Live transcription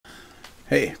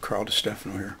Hey, Carl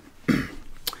DeStefano here.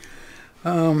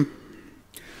 um,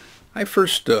 I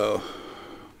first,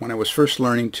 when I was first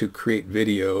learning to create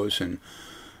videos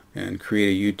and create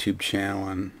a YouTube channel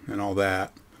and all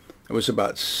that, it was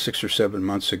about 6 or 7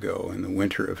 months ago in the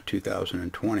winter of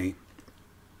 2020.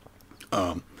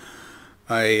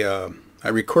 I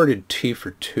recorded T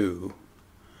for Two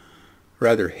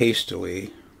rather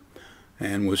hastily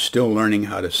and was still learning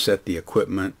how to set the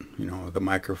equipment, the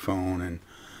microphone and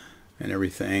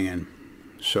everything, and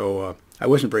so I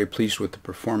wasn't very pleased with the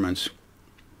performance,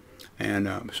 and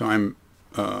so I'm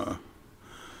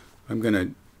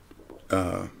going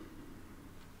to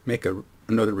make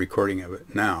another recording of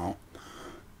it now,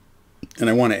 and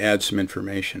I want to add some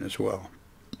information as well.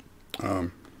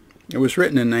 It was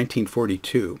written in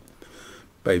 1942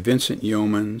 by Vincent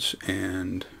Youmans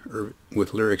and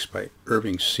with lyrics by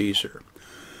Irving,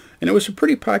 and it was a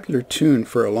pretty popular tune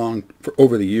for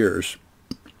over the years.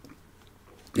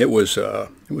 It was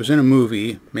in a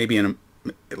movie, maybe at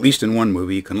least in one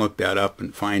movie. You can look that up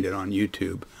and find it on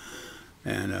YouTube.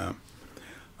 And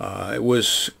it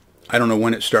was, I don't know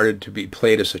when it started to be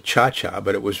played as a cha-cha,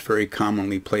 but it was very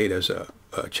commonly played as a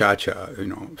cha-cha,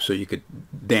 so you could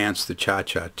dance the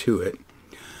cha-cha to it.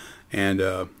 And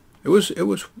it was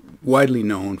widely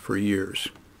known for years.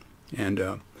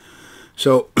 And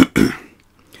so,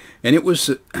 and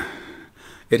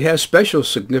it has special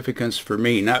significance for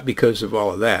me, not because of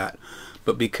all of that,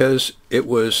 but because it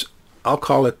was, I'll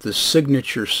call it the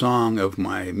signature song of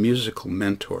my musical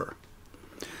mentor,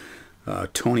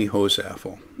 Tony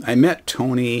Hosaffel. I met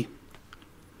Tony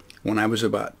when I was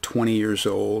about 20 years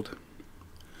old.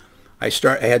 I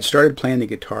had started playing the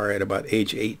guitar at about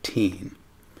age 18,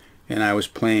 and I was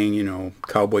playing,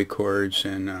 cowboy chords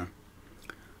and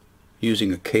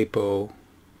using a capo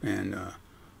and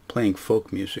playing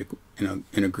folk music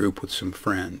in a group with some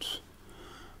friends,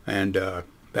 and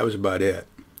that was about it.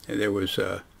 There was,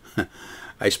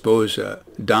 I suppose,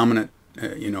 dominant,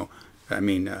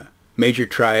 major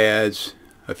triads,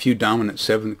 a few dominant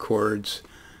seventh chords,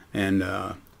 and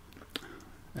that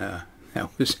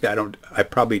was,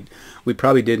 we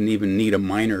probably didn't even need a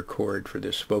minor chord for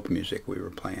this folk music we were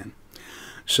playing.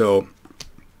 So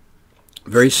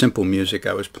very simple music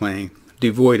I was playing,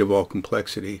 devoid of all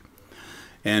complexity.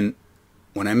 And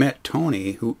when I met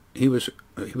Tony, he was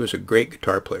a great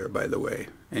guitar player, by the way,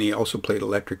 and he also played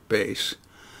electric bass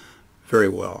very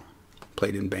well.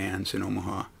 Played in bands in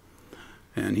Omaha,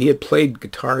 and he had played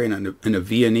guitar in a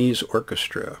Viennese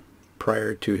orchestra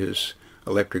prior to his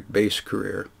electric bass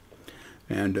career,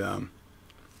 and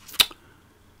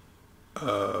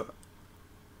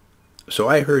so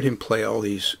I heard him play all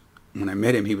these. When I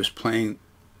met him, he was playing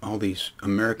all these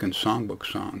American songbook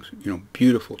songs,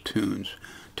 beautiful tunes.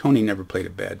 Tony never played a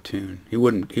bad tune. He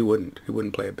wouldn't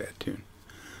play a bad tune.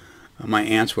 My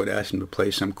aunts would ask him to play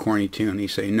some corny tune. He'd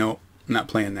say, "No, I'm not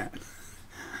playing that."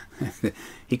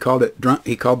 He called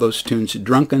those tunes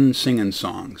drunken singing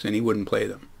songs, and he wouldn't play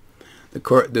them.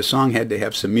 The song had to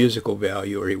have some musical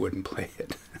value, or he wouldn't play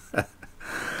it.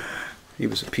 He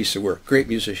was a piece of work, great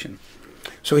musician.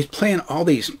 So he's playing all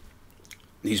these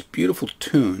beautiful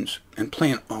tunes and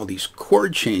playing all these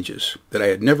chord changes that I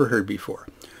had never heard before.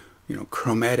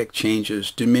 Chromatic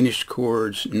changes, diminished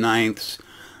chords, ninths,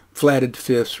 flatted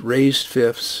fifths, raised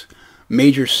fifths,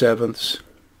 major sevenths.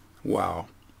 Wow.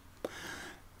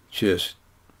 Just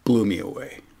blew me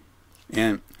away.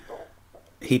 And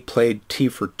he played T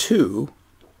for Two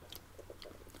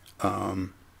a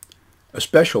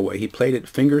special way. He played it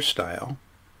finger style,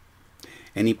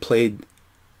 and he played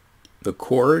the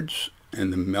chords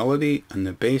and the melody and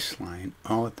the bass line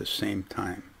all at the same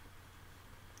time.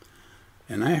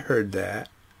 And I heard that,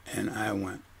 and I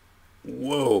went,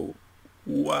 whoa,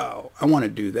 wow, I want to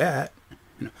do that.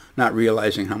 Not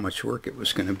realizing how much work it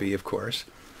was going to be, of course.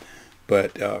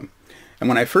 But, and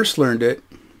when I first learned it,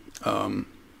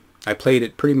 I played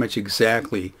it pretty much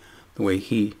exactly the way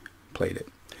he played it.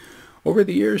 Over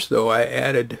the years, though, I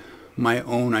added my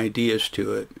own ideas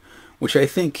to it, which I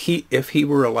think if he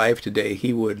were alive today,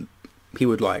 he would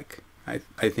like. I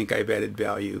think I've added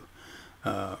value.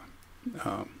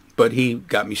 But he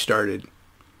got me started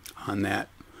on that,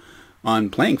 on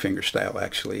playing fingerstyle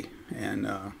actually, and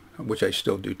which I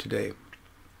still do today.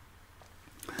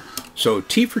 So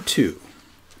T for Two,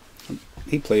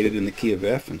 he played it in the key of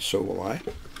F, and so will I.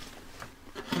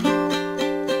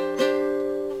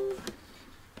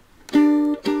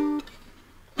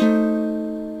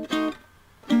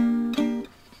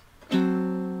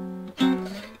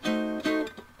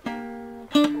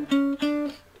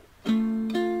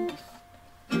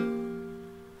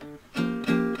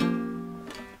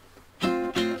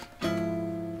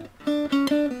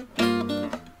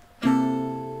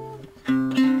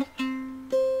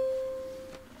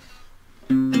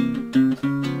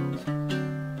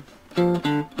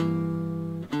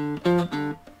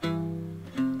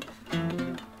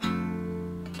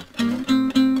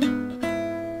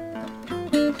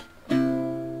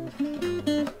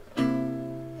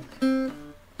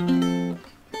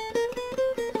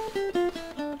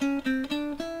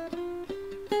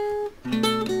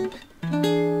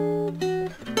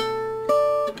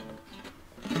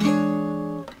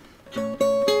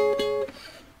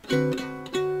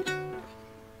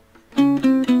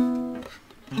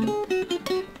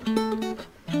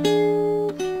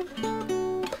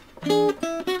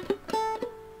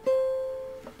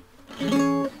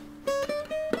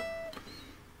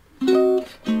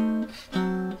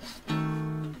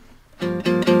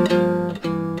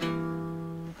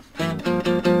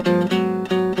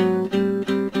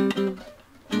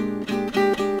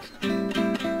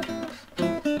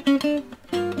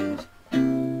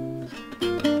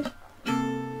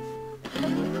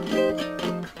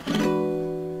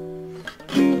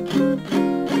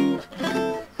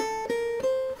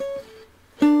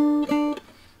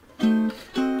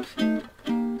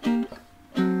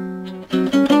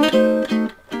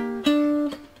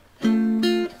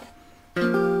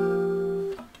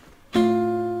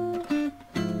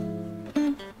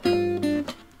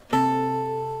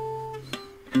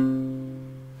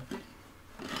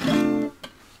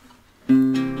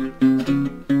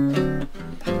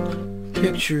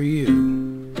 Picture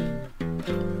you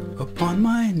upon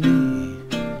my knee,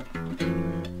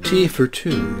 tea for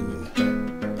two,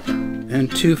 and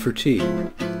two for tea,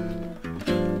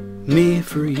 me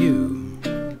for you,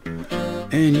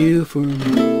 and you for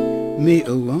me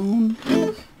alone.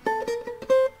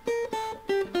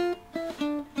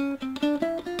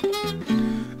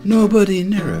 Nobody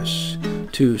near us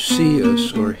to see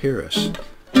us or hear us,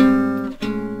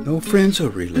 no friends or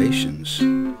relations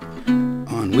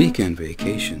on weekend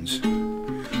vacations.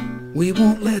 We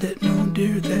won't let it known,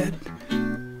 dear, that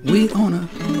we own a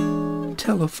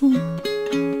telephone.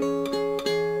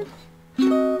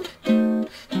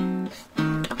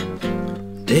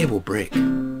 Day will break,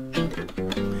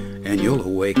 and you'll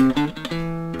awake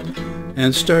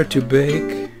and start to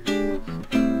bake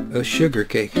a sugar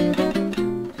cake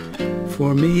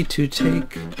for me to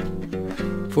take,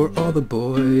 for all the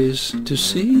boys to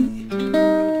see.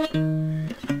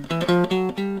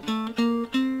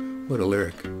 What a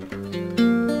lyric.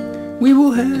 We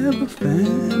will have a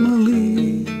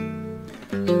family,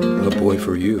 a boy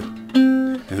for you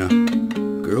and a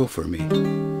girl for me.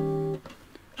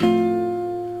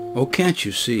 Oh, can't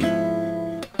you see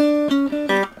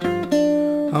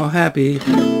how happy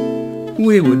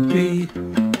we would be?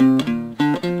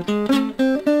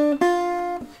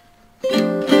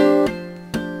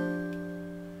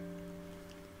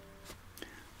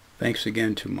 Thanks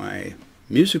again to my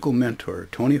musical mentor,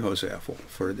 Tony Hosaffel,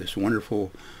 for this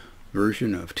wonderful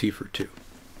version of Tea for Two.